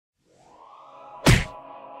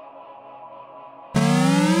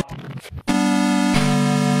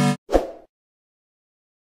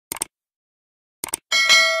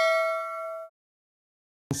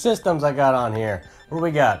systems I got on here. What do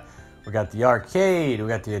we got? We got the arcade, we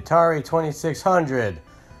got the Atari 2600,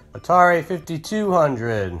 Atari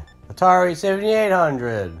 5200, Atari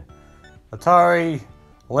 7800, Atari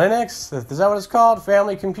Linux, is that what it's called?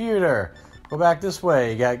 Family computer. Go back this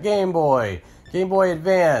way, you got Game Boy, Game Boy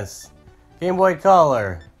Advance, Game Boy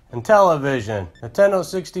Color, and television, Nintendo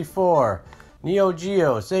 64, Neo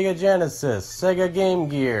Geo, Sega Genesis, Sega Game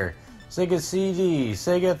Gear, Sega CD,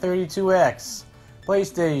 Sega 32X,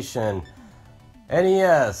 PlayStation,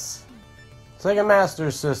 NES, Sega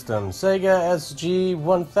Master System, Sega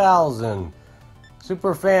SG-1000,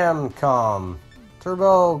 Super Famicom,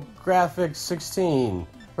 Turbo Graphics 16,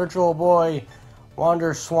 Virtual Boy,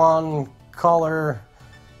 Wonder Swan Color,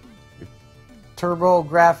 Turbo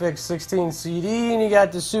Graphics 16 CD, and you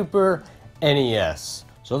got the Super NES.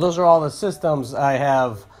 So those are all the systems I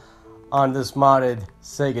have on this modded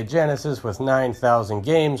Sega Genesis with 9,000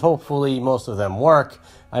 games. Hopefully most of them work.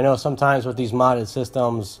 I know sometimes with these modded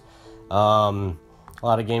systems, a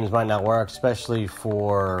lot of games might not work, especially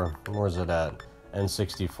for, where's it at?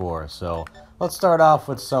 N64. So let's start off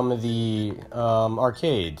with some of the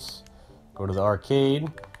arcades. Go to the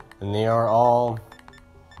arcade, and they are all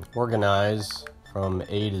organized from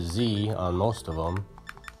A to Z on most of them.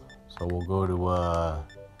 So we'll go to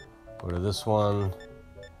this one.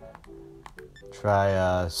 Try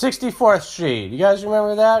 64th Street. You guys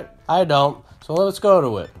remember that? I don't. So let's go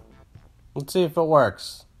to it. Let's see if it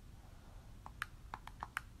works.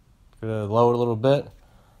 Gonna load a little bit.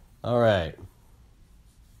 Alright.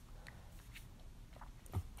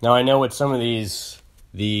 Now I know with some of these,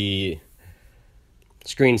 the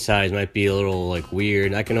screen size might be a little like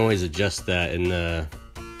weird. I can always adjust that in the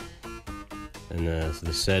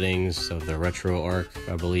settings of the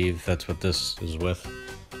RetroArch, I believe that's what this is with.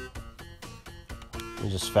 Let me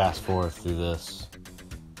just fast forward through this.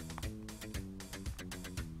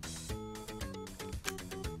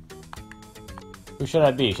 Who should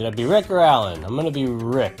I be? Should I be Rick or Alan? I'm gonna be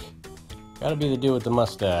Rick. Gotta be the dude with the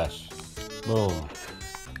mustache. Boom.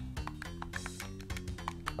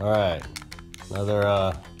 Alright.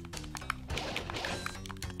 Another,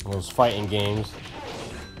 those fighting games.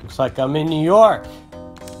 Looks like I'm in New York.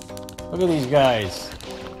 Look at these guys.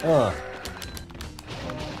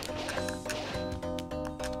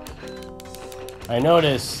 I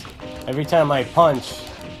notice every time I punch,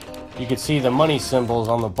 you can see the money symbols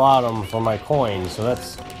on the bottom for my coins, so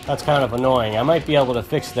that's kind of annoying. I might be able to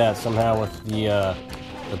fix that somehow with the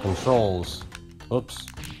controls. Oops.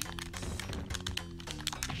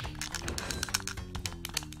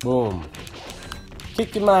 Boom.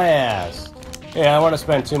 Kicking my ass. Yeah, I don't want to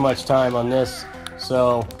spend too much time on this,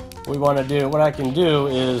 so what I can do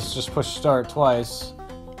is just push start twice,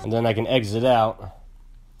 and then I can exit out.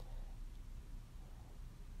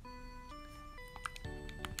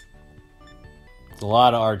 There's a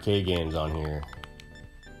lot of arcade games on here.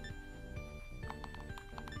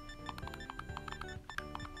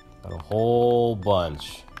 Got a whole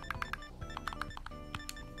bunch.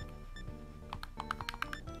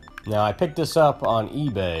 Now I picked this up on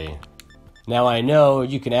eBay. Now I know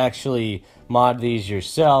you can actually mod these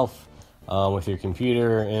yourself with your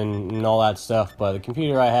computer and all that stuff, but the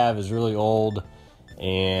computer I have is really old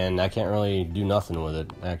and I can't really do nothing with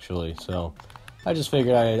it actually, so I just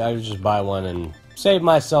figured I would just buy one and save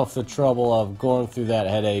myself the trouble of going through that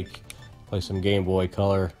headache. Play some Game Boy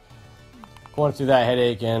Color. Going through that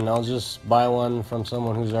headache, and I'll just buy one from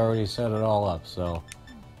someone who's already set it all up. So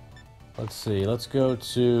let's see. Let's go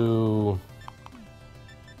to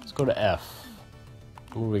F.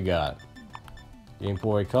 What do we got? Game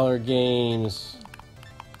Boy Color games.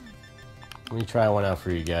 Let me try one out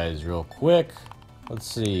for you guys real quick. Let's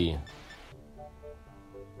see.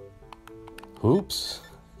 Hoops.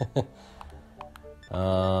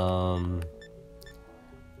 Do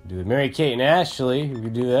the Mary Kate and Ashley. We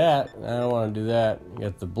could do that. I don't want to do that. You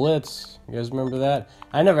got the Blitz. You guys remember that?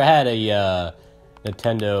 I never had a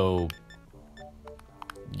Nintendo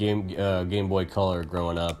Game Boy Color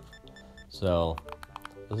growing up, so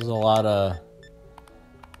this is a lot of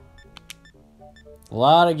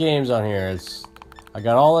games on here. I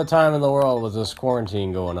got all the time in the world with this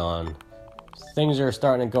quarantine going on. Things are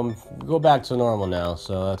starting to go back to normal now,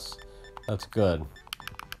 so that's good.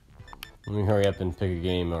 Let me hurry up and pick a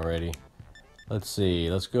game already. Let's see.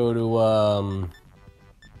 Let's go to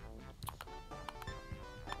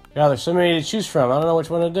yeah, there's so many to choose from. I don't know which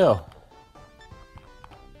one to do.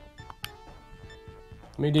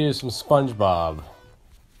 Let me do some SpongeBob.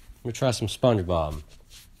 Let me try some SpongeBob.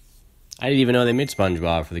 I didn't even know they made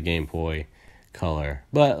SpongeBob for the Game Boy Color.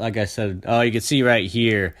 But like I said, oh, you can see right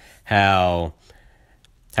here how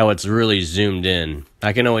how it's really zoomed in.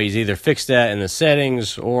 I can always either fix that in the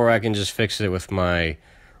settings, or I can just fix it with my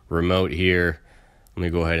remote here. Let me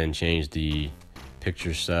go ahead and change the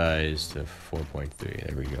picture size to 4.3.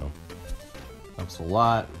 There we go. Helps a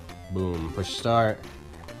lot. Boom. Push start.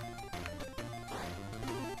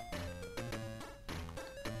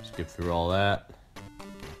 Skip through all that.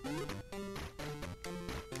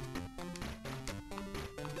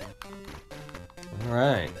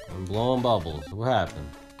 Alright, I'm blowing bubbles. What happened?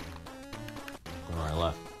 Oh, I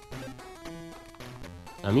left.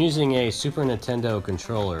 I'm using a Super Nintendo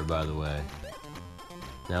controller, by the way.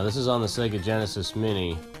 Now, this is on the Sega Genesis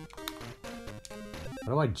Mini.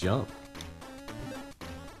 How do I jump?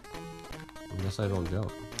 I guess I don't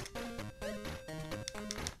jump.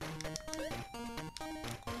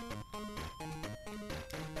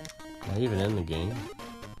 Am I even in the game?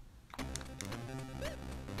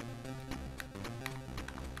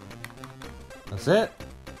 That's it?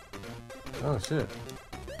 Oh shit.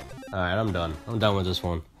 Alright, I'm done. I'm done with this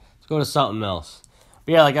one. Let's go to something else.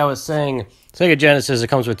 But yeah, like I was saying, Sega Genesis, it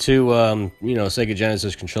comes with two, Sega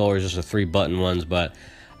Genesis controllers, just the 3-button ones, but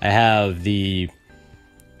I have the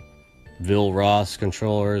Vil Ross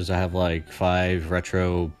controllers. I have like 5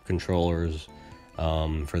 retro controllers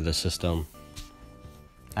for the system.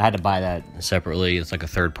 I had to buy that separately. It's like a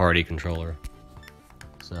third-party controller.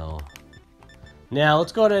 So, now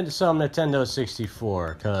let's go into some Nintendo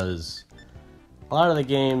 64, because a lot of the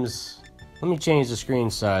games... Let me change the screen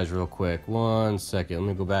size real quick. 1 second. Let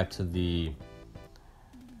me go back to the...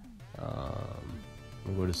 Let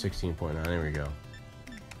me go to 16.9. There we go.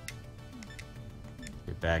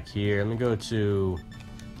 Get back here. Let me go to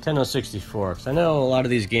Nintendo 64, because I know a lot of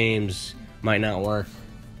these games might not work.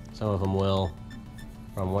 Some of them will,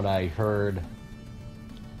 from what I heard.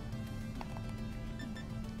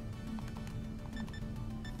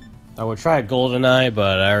 I would try GoldenEye,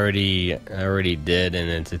 but I already did,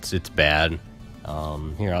 and it's bad.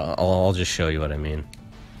 Here, I'll just show you what I mean.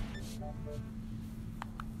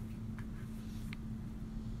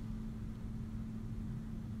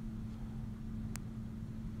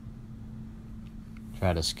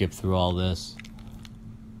 Try to skip through all this.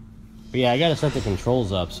 But yeah, I gotta set the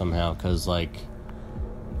controls up somehow, because like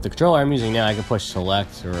the controller I'm using now, I can push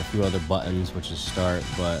select or a few other buttons, which is start,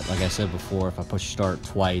 but like I said before, if I push start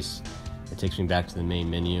twice, it takes me back to the main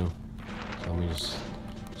menu. So let me just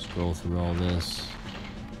scroll through all this.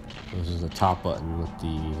 This is the top button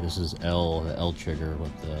with this is the L trigger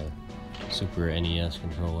with the Super NES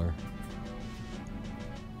controller.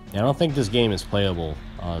 Yeah, I don't think this game is playable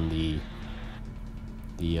on the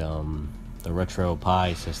Retro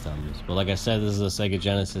Pi systems, but like I said, this is a Sega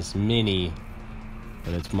Genesis Mini,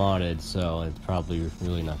 but it's modded, so it's probably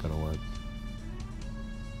really not going to work.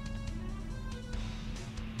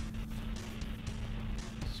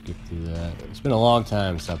 Skip through that. It's been a long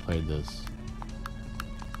time since I played this.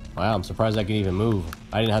 Wow, I'm surprised I can even move.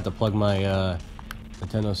 I didn't have to plug my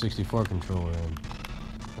Nintendo 64 controller in.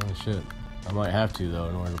 Oh shit. I might have to though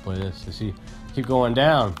in order to play this. You see, keep going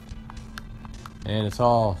down. And it's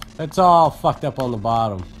all fucked up on the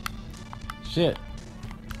bottom. Shit.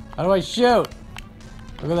 How do I shoot?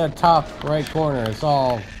 Look at that top right corner. It's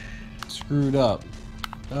all screwed up.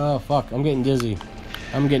 Oh, fuck. I'm getting dizzy.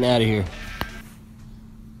 I'm getting out of here.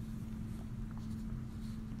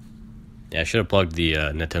 Yeah, I should have plugged the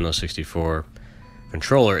Nintendo 64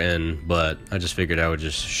 controller in, but I just figured I would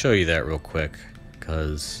just show you that real quick,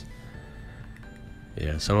 because,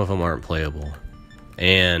 yeah, some of them aren't playable.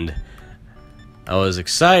 And I was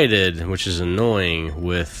excited, which is annoying,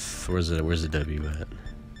 with... Where's the W at?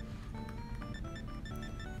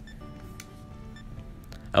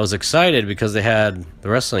 I was excited because they had the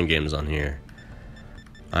wrestling games on here.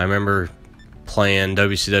 I remember playing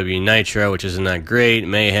WCW Nitro, which isn't that great.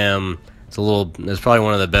 Mayhem, it's probably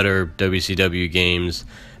one of the better WCW games.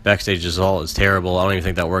 Backstage Assault is terrible. I don't even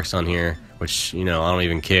think that works on here, which, I don't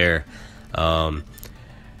even care.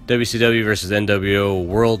 WCW versus NWO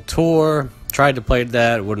World Tour, tried to play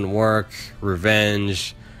that, wouldn't work.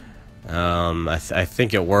 Revenge, I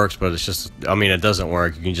think it works, but it's just, it doesn't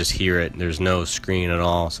work. You can just hear it. There's no screen at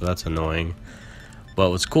all, so that's annoying.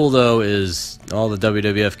 But what's cool, though, is all the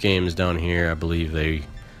WWF games down here, I believe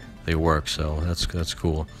they work, so that's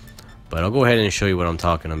cool. But I'll go ahead and show you what I'm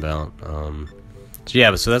talking about.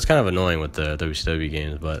 So that's kind of annoying with the WCW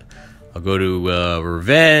games, but I'll go to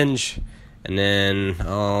Revenge, and then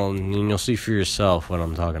you'll see for yourself what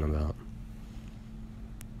I'm talking about.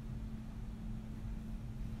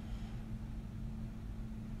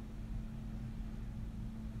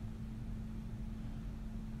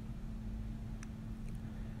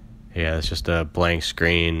 Yeah, it's just a blank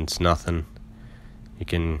screen. It's nothing. You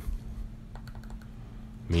can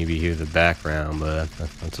maybe hear the background, but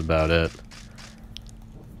that's about it.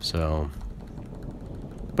 So,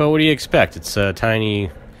 but what do you expect? It's a tiny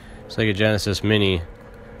Sega Genesis Mini.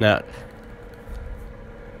 Not.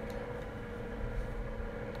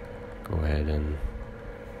 Go ahead and.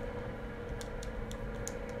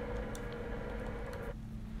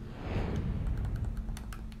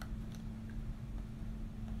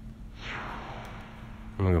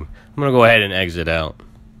 I'm gonna go ahead and exit out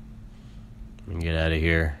and get out of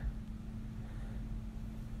here.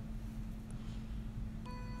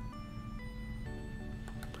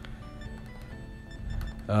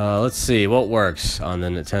 Let's see what works on the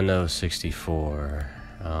Nintendo 64.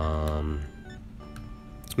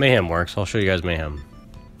 Mayhem works. I'll show you guys Mayhem.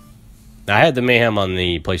 I had the Mayhem on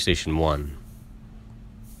the PlayStation 1.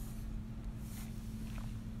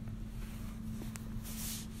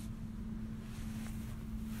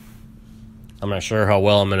 I'm not sure how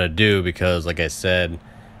well I'm going to do because, like I said,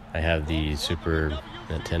 I have the Super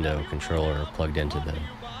Nintendo controller plugged into the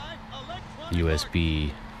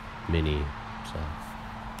USB Mini. So,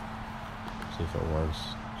 see if it works.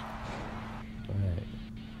 Alright.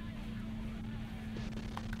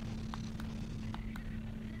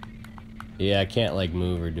 Yeah, I can't, like,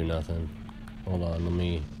 move or do nothing. Hold on, let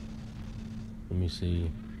me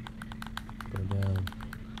see. Go down.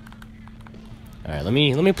 Alright, let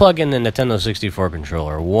me plug in the Nintendo 64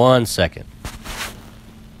 controller. 1 second.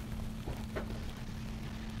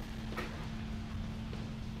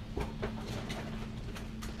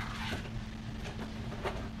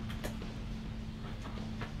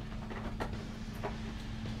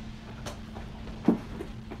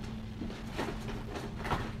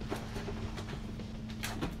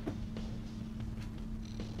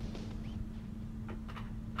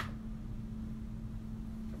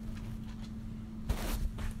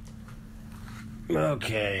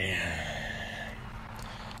 Okay.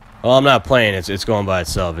 Well, I'm not playing. It's going by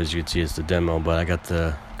itself. As you can see, it's the demo, but I got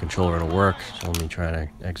the controller to work, so let me try to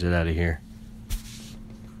exit out of here.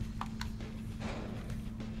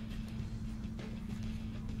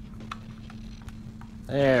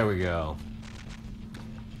 There we go.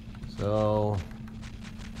 So,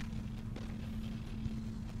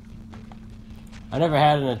 I never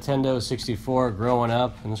had a Nintendo 64 growing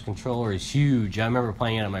up, and this controller is huge. I remember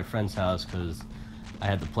playing it at my friend's house because I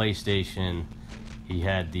had the PlayStation. He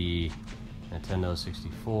had the Nintendo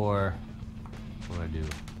 64. What do I do?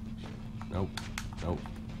 Nope. Nope.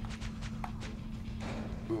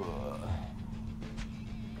 Go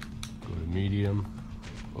to medium.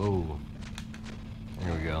 Oh.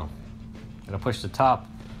 There we go. Gotta push the top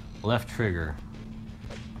left trigger.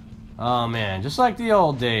 Oh man, just like the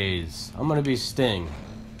old days. I'm gonna be Sting.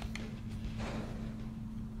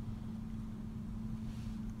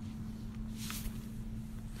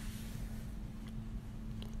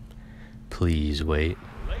 Please wait.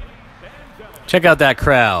 Check out that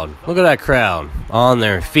crowd. Look at that crowd. On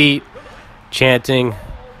their feet, chanting,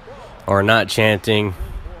 or not chanting,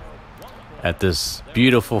 at this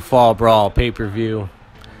beautiful Fall Brawl pay-per-view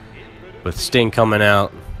with Sting coming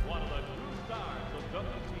out.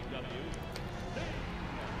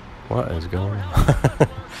 What is going on?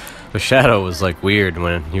 The shadow was like weird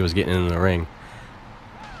when he was getting in the ring.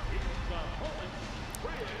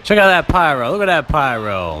 Check out that pyro. Look at that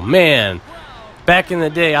pyro. Man, back in the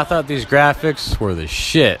day, I thought these graphics were the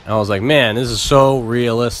shit. I was like, man, this is so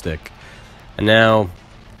realistic. And now,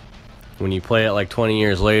 when you play it like 20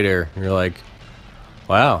 years later, you're like,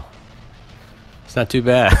 wow, it's not too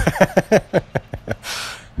bad.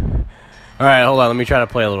 Alright, hold on. Let me try to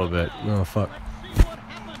play a little bit. Oh, fuck.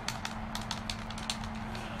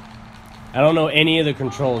 I don't know any of the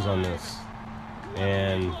controls on this.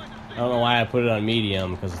 And I don't know why I put it on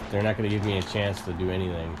medium, because they're not going to give me a chance to do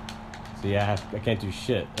anything. See, I can't do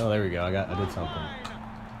shit. Oh, there we go. I did something.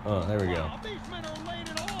 Oh, there we go.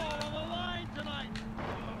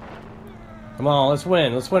 Come on, let's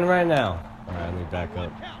win. Let's win right now. Alright, let me back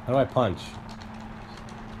up. How do I punch?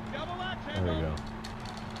 There we go.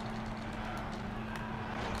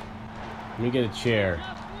 Let me get a chair.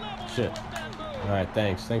 Shit. Alright,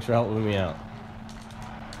 thanks. Thanks for helping me out.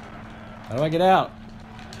 How do I get out?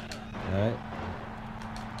 Alright.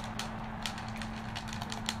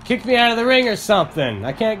 Kick me out of the ring or something.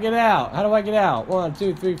 I can't get out. How do I get out? 1,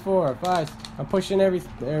 2, 3, 4, 5. I'm pushing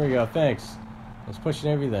everything. There we go. Thanks. I was pushing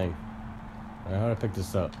everything. Alright, how do I pick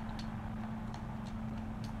this up?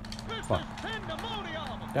 Fuck.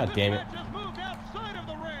 God damn it.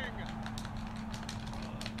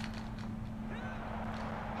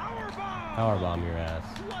 Powerbomb your ass.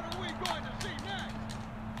 What are we going to see next?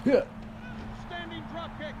 Yeah. Standing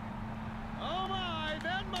drop kick. Oh my,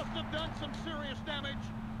 have done some serious damage.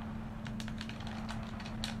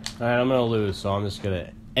 Alright, I'm gonna lose, so I'm just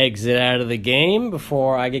gonna exit out of the game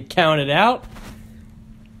before I get counted out.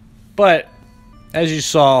 But, as you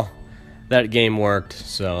saw, that game worked,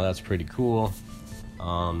 so that's pretty cool.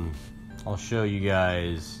 I'll show you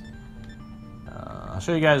guys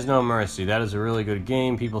No Mercy. That is a really good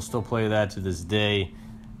game. People still play that to this day.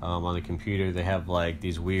 On the computer, they have like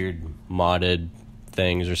these weird modded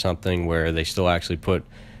things or something where they still actually put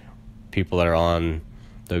people that are on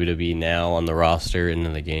WWE now on the roster into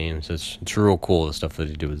the game. So it's real cool, the stuff that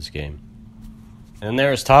they do with this game. And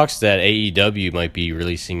there's talks that AEW might be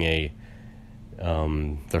releasing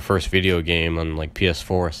their first video game on like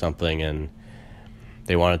PS4 or something, and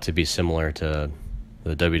they want it to be similar to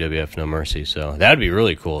the WWF No Mercy. So that'd be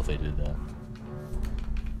really cool if they did that.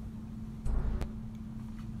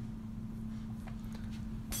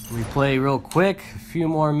 We play real quick, a few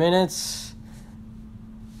more minutes.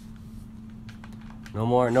 No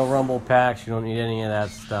rumble packs. You don't need any of that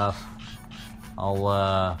stuff.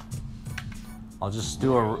 I'll just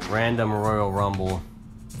do a random Royal Rumble.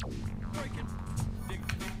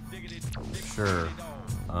 Sure.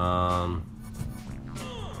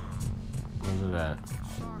 Where's it at?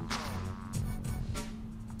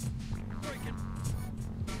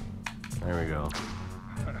 There we go.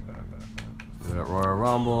 We got Royal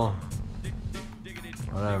Rumble.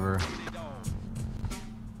 Whatever.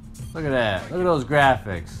 Look at that. Look at those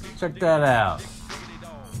graphics. Check that out.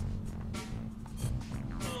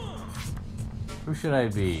 Who should I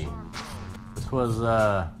be? This was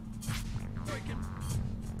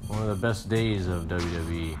one of the best days of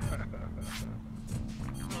WWE.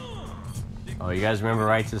 Oh, you guys remember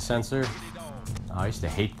Right to Censor? Oh, I used to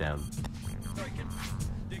hate them.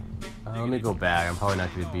 Let me go back. I'm probably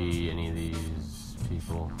not going to be any of these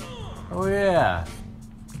people. Oh yeah.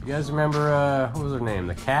 You guys remember, what was her name?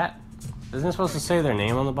 The cat? Isn't it supposed to say their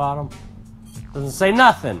name on the bottom? Doesn't say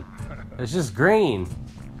nothing. It's just green.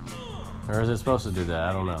 Or is it supposed to do that?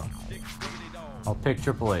 I don't know. I'll pick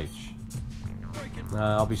Triple H.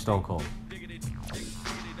 I'll be Stone Cold.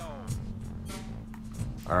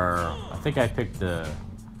 Or, I think I picked the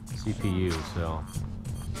CPU, so...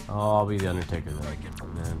 Oh, I'll be the Undertaker then.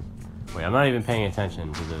 And then... Wait, I'm not even paying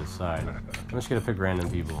attention to the side. I'm just gonna pick random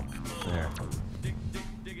people. There.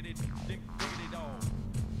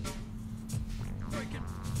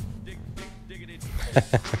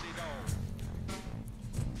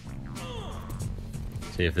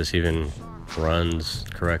 See if this even runs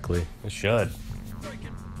correctly. It should.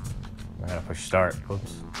 I gotta push start.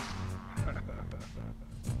 Whoops.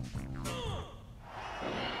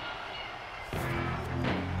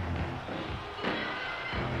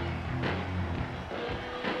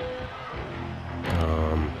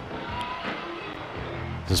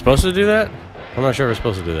 Is it supposed to do that? I'm not sure if it's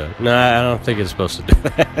supposed to do that. No, I don't think it's supposed to do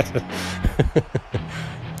that.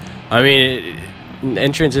 I mean,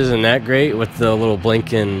 entrance isn't that great with the little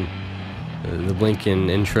blinking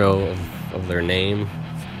intro of their name,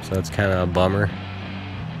 so that's kind of a bummer.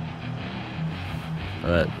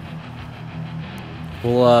 But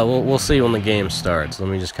we'll see when the game starts. Let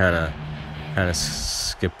me just kind of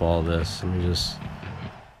skip all this. Let me just.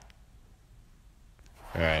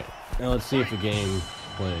 All right, now let's see if the game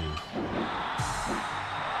plays.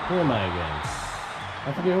 Who am I again?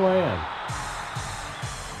 I forget who I am.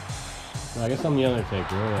 No, I guess I'm the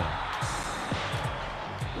Undertaker. Where am I?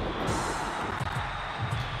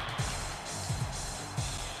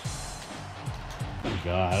 Oh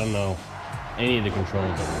God, I don't know any of the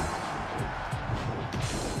controls of it.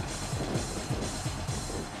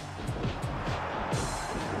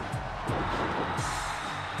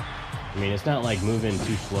 I mean, it's not like moving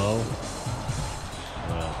too slow.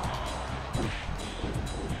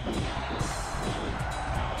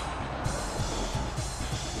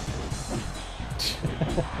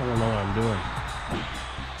 I don't know what I'm doing.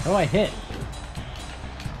 How do I hit?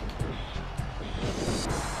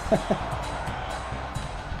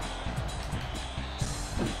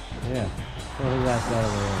 Yeah. Throw his ass out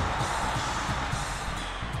of the room.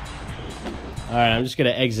 Alright, I'm just gonna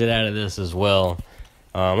exit out of this as well.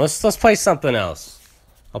 Let's play something else.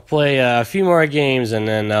 I'll play a few more games and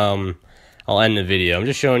then I'll end the video. I'm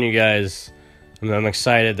just showing you guys. I'm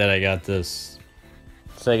excited that I got this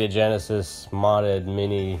Sega Genesis modded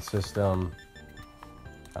mini system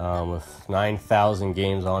with 9,000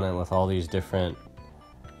 games on it with all these different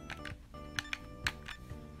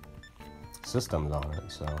systems on it.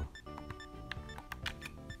 So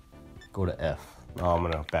go to F. Oh, I'm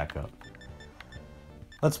gonna back up.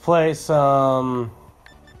 Let's play some.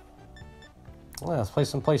 Well, let's play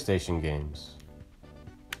some PlayStation games.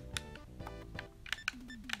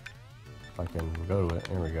 I can go to it.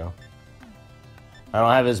 There we go. I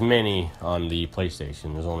don't have as many on the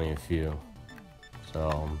PlayStation. There's only a few.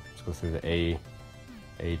 So let's go through the A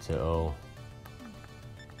to O.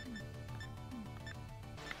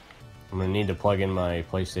 I'm gonna need to plug in my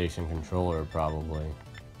PlayStation controller probably.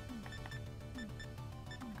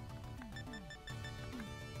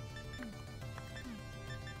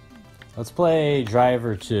 Let's play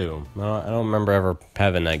Driver 2. I don't remember ever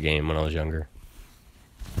having that game when I was younger.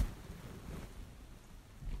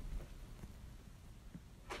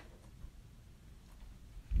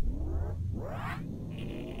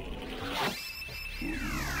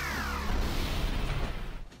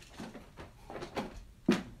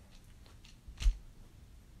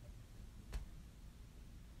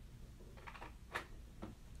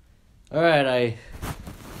 Alright, I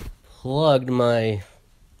plugged my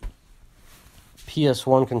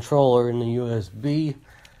PS1 controller in the USB.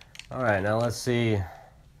 Alright, now let's see.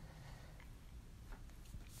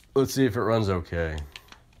 Let's see if it runs okay.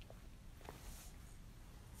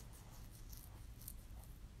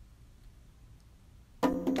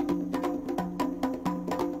 I'm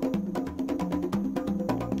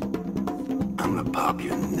gonna pop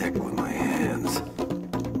your neck with my hands.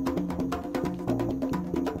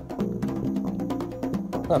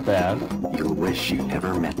 Not bad. You'll wish you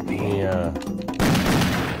never met me.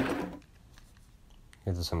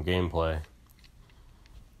 Get to some gameplay.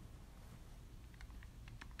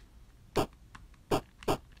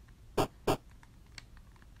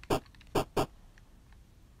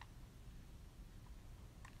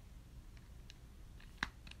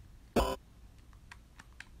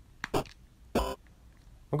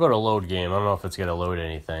 We'll go to load game. I don't know if it's gonna load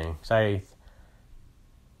anything.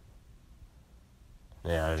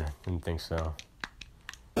 Yeah, I didn't think so.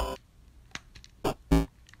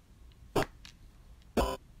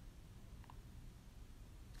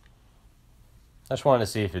 I just wanted to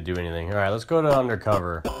see if it'd do anything. Alright, let's go to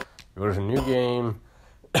Undercover. Go to a new game.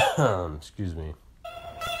 Excuse me.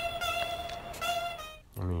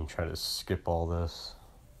 Let me try to skip all this.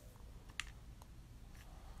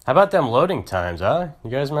 How about them loading times, huh? You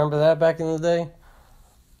guys remember that back in the day?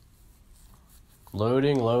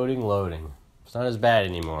 Loading. It's not as bad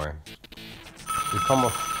anymore. We've come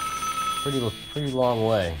a pretty long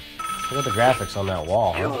way. Look at the graphics on that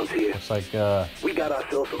wall. Huh? Looks like We got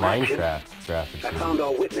ourselves some Minecraft graphics. I found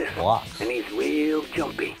our witness, blocks. and he's real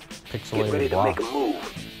jumpy. Pixelated Get ready to blocks. make a move.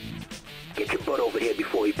 Get your butt over here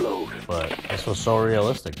before he blows. But this was so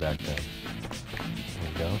realistic back then.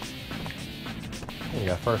 There you go. You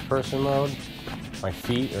got first person mode. My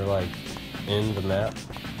feet are like in the map.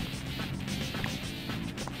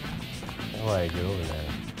 How do I get over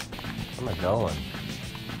there? Where am I going?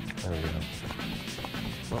 There we go.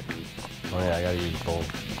 Oh yeah, I gotta use both.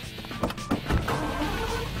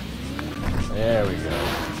 There we go.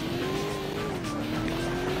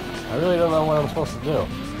 I really don't know what I'm supposed to do.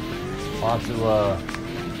 I'll have to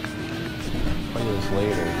play this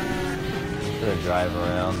later. I'm just gonna drive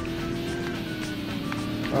around.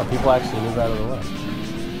 Oh, people actually move out of the way.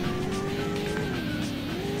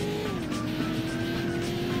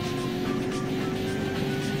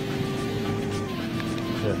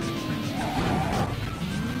 Shit.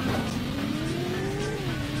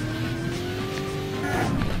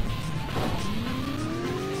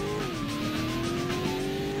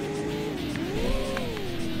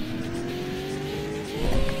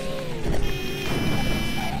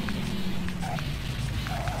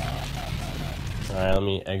 Alright, let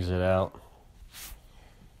me exit out.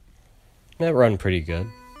 That run pretty good.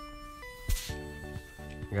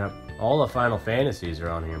 We got all the Final Fantasies are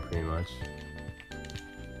on here pretty much.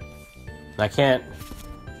 I can't...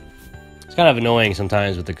 It's kind of annoying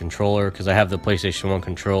sometimes with the controller because I have the PlayStation 1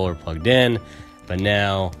 controller plugged in, but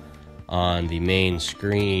now on the main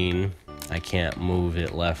screen I can't move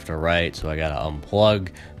it left or right, so I gotta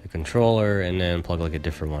unplug the controller and then plug like a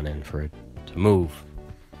different one in for it to move.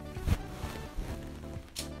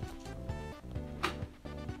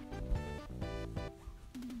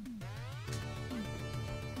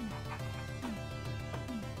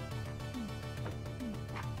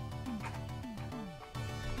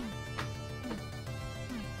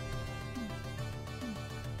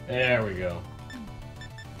 There we go.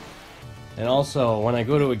 And also, when I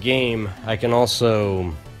go to a game, I can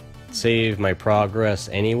also save my progress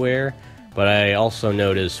anywhere, but I also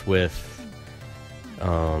noticed with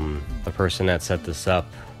the person that set this up,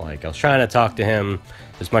 like I was trying to talk to him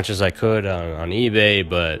as much as I could on eBay,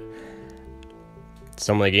 but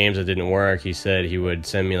some of the games that didn't work, he said he would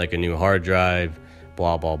send me like a new hard drive,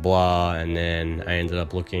 blah blah blah, and then I ended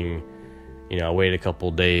up looking you know, I waited a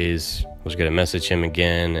couple days, was gonna message him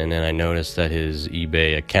again, and then I noticed that his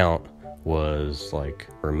eBay account was like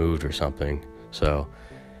removed or something. So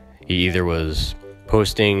he either was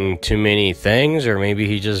posting too many things, or maybe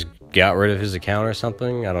he just got rid of his account or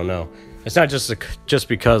something. I don't know. It's not just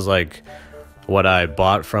because like what I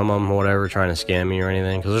bought from him or whatever, trying to scam me or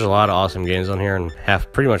anything, because there's a lot of awesome games on here, and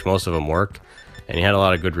pretty much most of them work, and he had a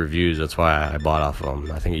lot of good reviews. That's why I bought off of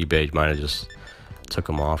him. I think eBay might have just took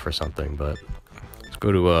him off or something. But let's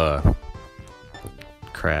go to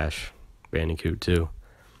Crash Bandicoot 2.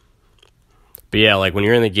 But yeah, like when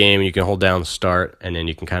you're in the game, you can hold down start, and then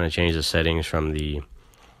you can kind of change the settings from the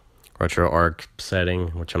RetroArch setting,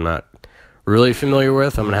 which I'm not really familiar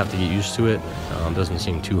with. I'm gonna have to get used to it. Doesn't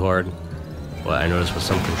seem too hard. But I noticed with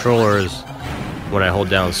some controllers, when I hold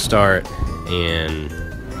down start, and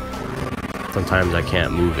sometimes I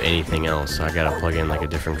can't move anything else. So I gotta plug in like a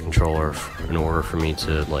different controller in order for me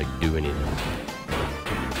to like do anything.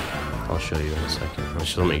 I'll show you in a second.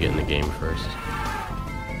 Just let me get in the game first.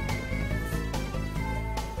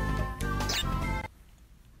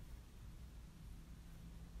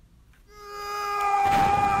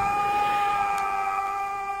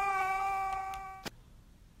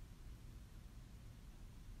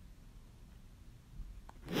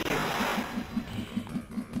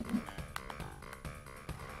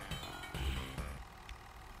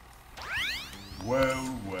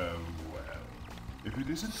 Well, well, well. If it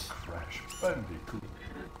isn't Crash Bandicoot,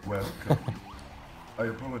 welcome. I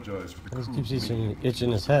apologize for the This crude keeps meaning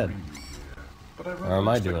itching his head. but I Or am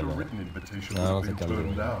I rather expect doing a that? written invitation No, I don't would have think been I'm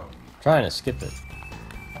doing turned that. down. Trying to skip it.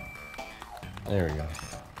 There we go.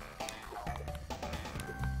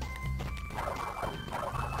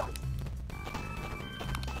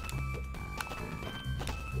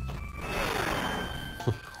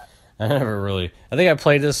 I think I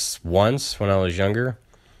played this once when I was younger.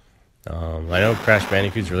 I know Crash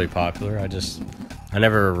Bandicoot's really popular. I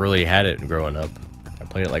never really had it growing up. I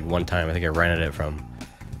played it like one time. I think I rented it from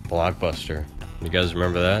Blockbuster. You guys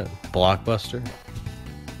remember that? Blockbuster?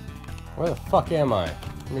 Where the fuck am I?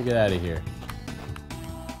 Let me get out of here.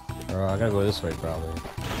 Oh, I gotta go this way probably.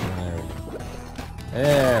 There we go.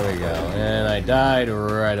 There we go. And I died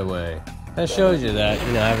right away. That shows you that,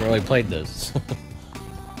 you know, I haven't really played this.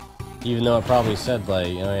 Even though it probably said, like,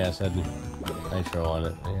 oh yeah, it said Nitro on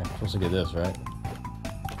it. Yeah, I'm supposed to get this, right?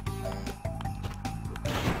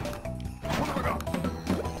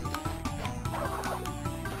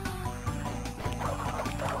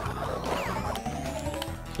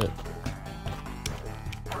 Shit.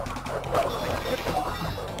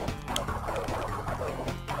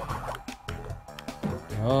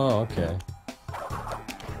 Oh, okay.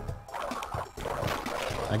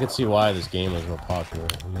 I could see why this game was more popular.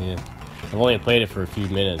 I mean, I've only played it for a few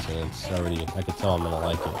minutes, and it's already, I could tell I'm gonna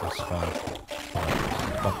like it. It's fun.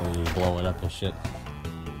 Fucking blowing up and shit.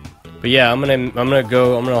 But yeah, I'm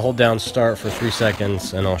gonna hold down start for 3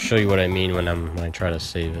 seconds, and I'll show you what I mean when I try to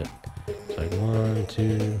save it. It's like 1,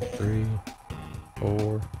 2, 3,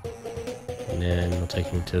 4, and then it'll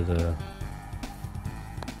take me to the.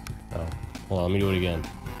 Oh, hold on, let me do it again.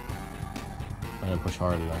 I didn't push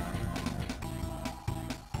hard enough.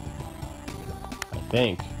 I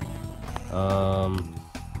think. Let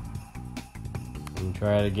me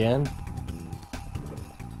try it again.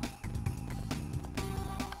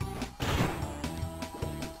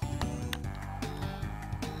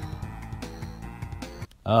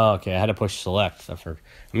 Oh, okay, I had to push select. I'm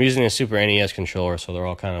using a Super NES controller, so they're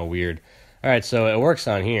all kind of weird. Alright, so it works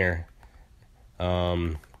on here.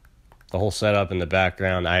 The whole setup in the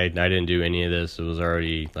background, I didn't do any of this. It was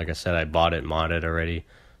already, like I said, I bought it modded already.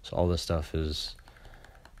 So all this stuff is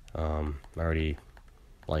already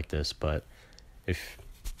like this. But if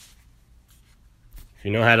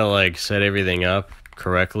you know how to like set everything up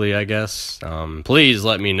correctly, I guess, please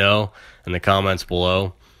let me know in the comments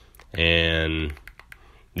below. And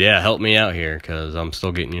yeah, help me out here, because I'm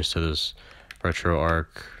still getting used to this RetroArch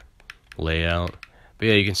layout. But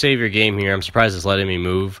yeah, you can save your game here. I'm surprised it's letting me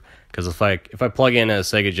move, because if I plug in a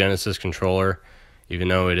Sega Genesis controller, even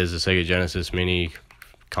though it is a Sega Genesis mini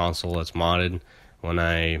console that's modded, when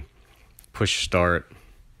I push start,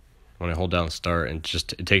 when I hold down start, and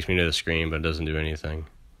it takes me to the screen, but it doesn't do anything.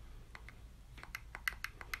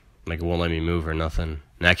 Like, it won't let me move or nothing.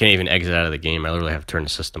 And I can't even exit out of the game. I literally have to turn the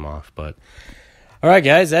system off. But alright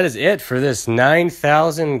guys, that is it for this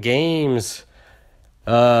 9,000 games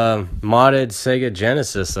modded Sega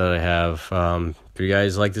Genesis that I have. If you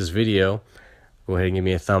guys like this video, go ahead and give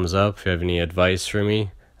me a thumbs up. If you have any advice for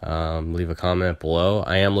me, leave a comment below.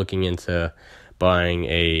 I am looking into buying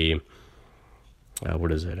a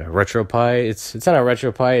what is it? A RetroPie? It's not a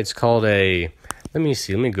RetroPie. It's called a. Let me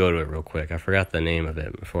see. Let me go to it real quick. I forgot the name of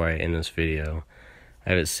it before I end this video. I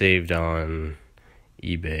have it saved on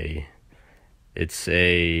eBay. It's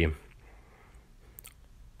a.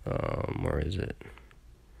 Where is it?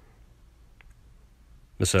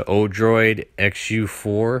 It's an Odroid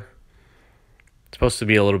XU4. It's supposed to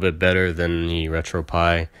be a little bit better than the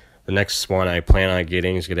RetroPie. The next one I plan on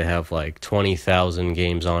getting is going to have like 20,000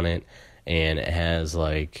 games on it, and it has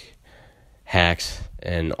like hacks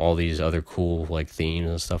and all these other cool like themes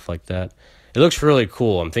and stuff like that. It looks really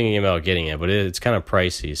cool. I'm thinking about getting it, but it's kind of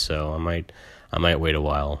pricey, so I might wait a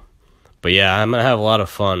while. But yeah, I'm going to have a lot of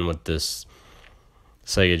fun with this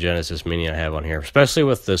Sega Genesis Mini I have on here, especially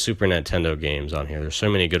with the Super Nintendo games on here. There's so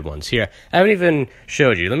many good ones. Here, I haven't even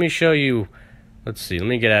showed you. Let me show you. Let's see. Let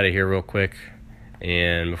me get out of here real quick.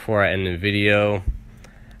 And before I end the video,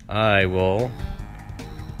 I will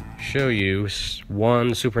show you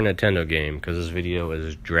one Super Nintendo game, because this video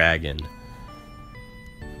is dragging.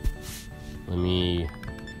 Let me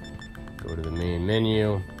go to the main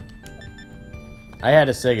menu. I had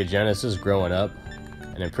a Sega Genesis growing up,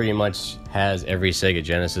 and it pretty much has every Sega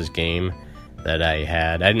Genesis game that I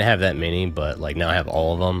had. I didn't have that many, but like now I have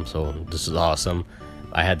all of them, so this is awesome.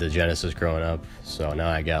 I had the Genesis growing up, so now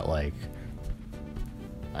I got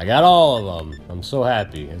all of them. I'm so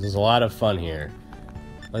happy. This is a lot of fun here.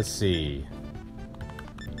 Let's see.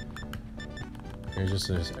 Here's just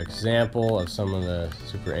an example of some of the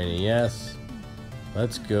Super NES.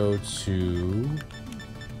 Let's go to...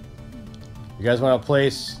 You guys want to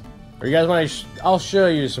place... Or you guys want to... I'll show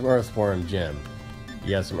you some Earthworm Jim.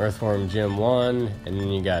 You got some Earthworm Jim 1, and then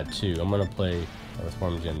you got 2. I'm going to play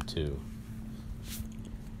Earthworm Jim 2.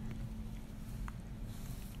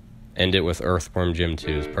 End it with Earthworm Jim 2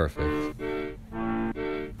 is perfect.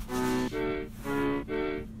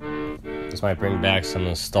 This might bring back some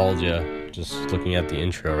nostalgia, just looking at the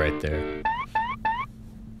intro right there.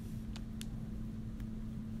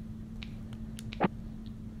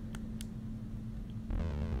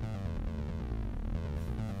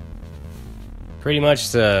 Pretty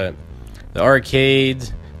much the arcade,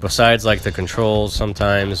 besides like the controls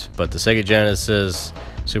sometimes, but the Sega Genesis,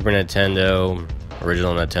 Super Nintendo,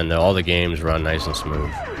 original Nintendo, all the games run nice and smooth.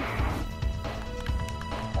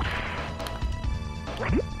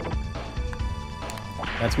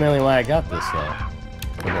 That's mainly why I got this though.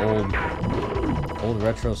 The old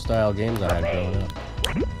retro style games I had growing up.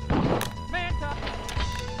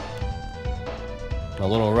 I'm a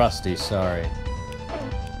little rusty, sorry.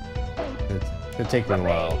 It'll take me a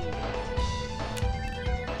while.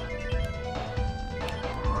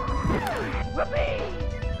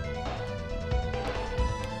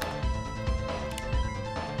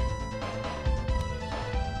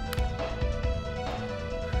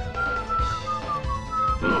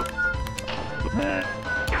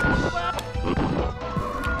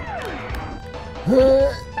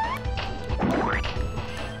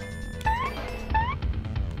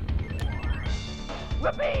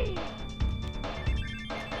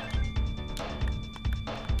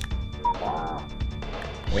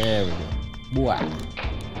 There we go. Wow.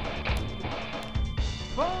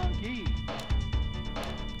 Funky.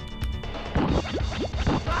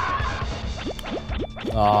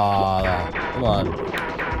 Ah, come on.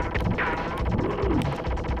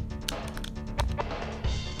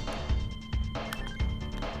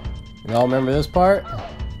 Y'all remember this part?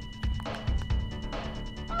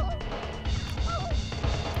 I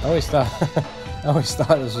always thought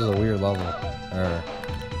this was a weird level, or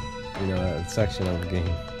you know, a section of the game.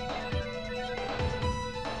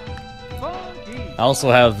 I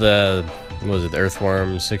also have the, what was it, the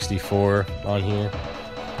Earthworm 64 on here,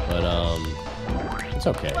 but it's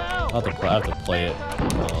okay. I'll have to play it.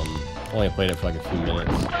 Only played it for like a few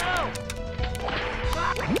minutes.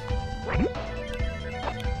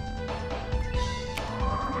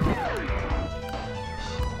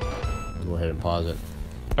 Go ahead and pause it.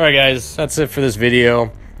 Alright guys, that's it for this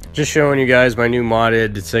video. Just showing you guys my new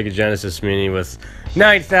modded Sega Genesis Mini with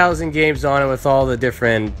 9,000 games on it with all the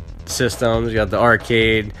different systems. You got the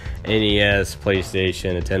arcade, NES,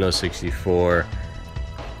 PlayStation, Nintendo 64,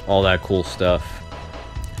 all that cool stuff.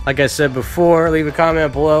 Like I said before, leave a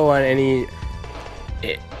comment below on any...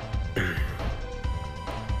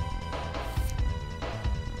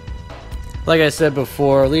 Like I said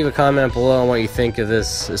before, leave a comment below on what you think of this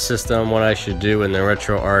system, what I should do in the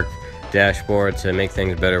RetroArch dashboard to make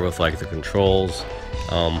things better with like the controls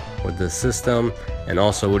with the system, and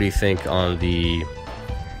also what do you think on the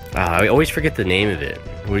I always forget the name of it.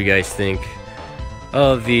 What do you guys think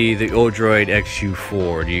of the Odroid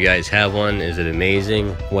XU4. Do you guys have one? Is it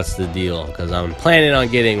amazing? What's the deal? Because I'm planning on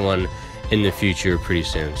getting one in the future pretty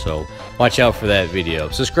soon, so watch out for that video.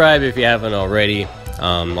 Subscribe if you haven't already.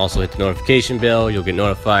 Also hit the notification bell. You'll get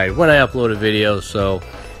notified when I upload a video, so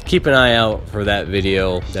keep an eye out for that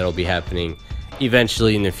video. That'll be happening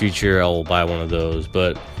eventually in the future. I will buy one of those.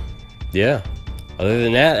 But yeah, other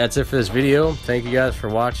than that, that's it for this video. Thank you guys for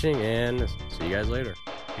watching, and see you guys later.